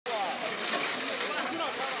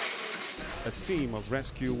A team of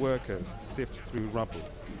rescue workers sift through rubble,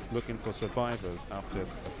 looking for survivors after a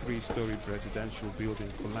three-story residential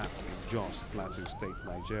building collapsed in Jos, Plateau State,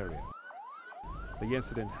 Nigeria. The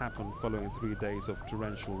incident happened following 3 days of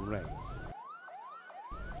torrential rains.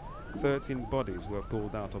 13 bodies were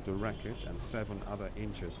pulled out of the wreckage and 7 other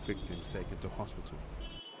injured victims taken to hospital.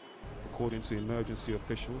 According to emergency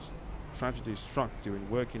officials, tragedy struck during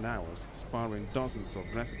working hours, sparring dozens of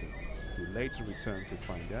residents who later returned to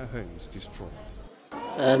find their homes destroyed.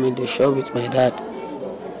 I'm in the shop with my dad,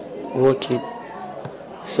 working.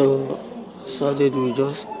 So suddenly we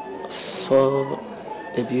just saw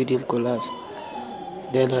the building collapse.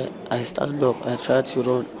 Then I stand up, I tried to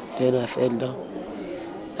run, then I fell down.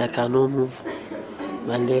 I cannot move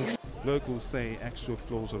my legs. Locals say extra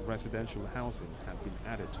floors of residential housing have been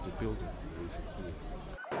added to the building in recent years.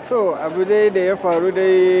 So abu dai da ya faru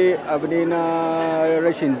dai abu ne na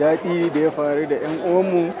rashin daɗi da ya faru da 'yan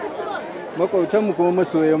uwanmu, makwautanmu kuma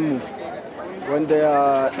masoyanmu, wanda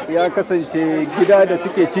ya kasance gida da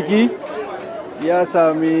suke ciki ya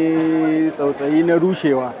sami tsautsayi na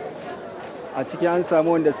rushewa. A ciki an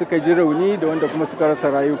samu wanda suka ji rauni da wanda kuma suka rasa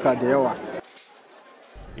rayuka da yawa.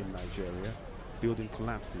 In Nigeria, building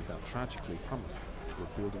collapses are tragically common, with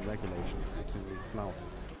building regulations routinely flouted.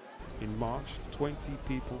 In March, 20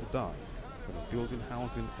 people died when a building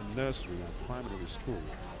housing a nursery and primary school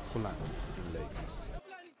collapsed in Lagos.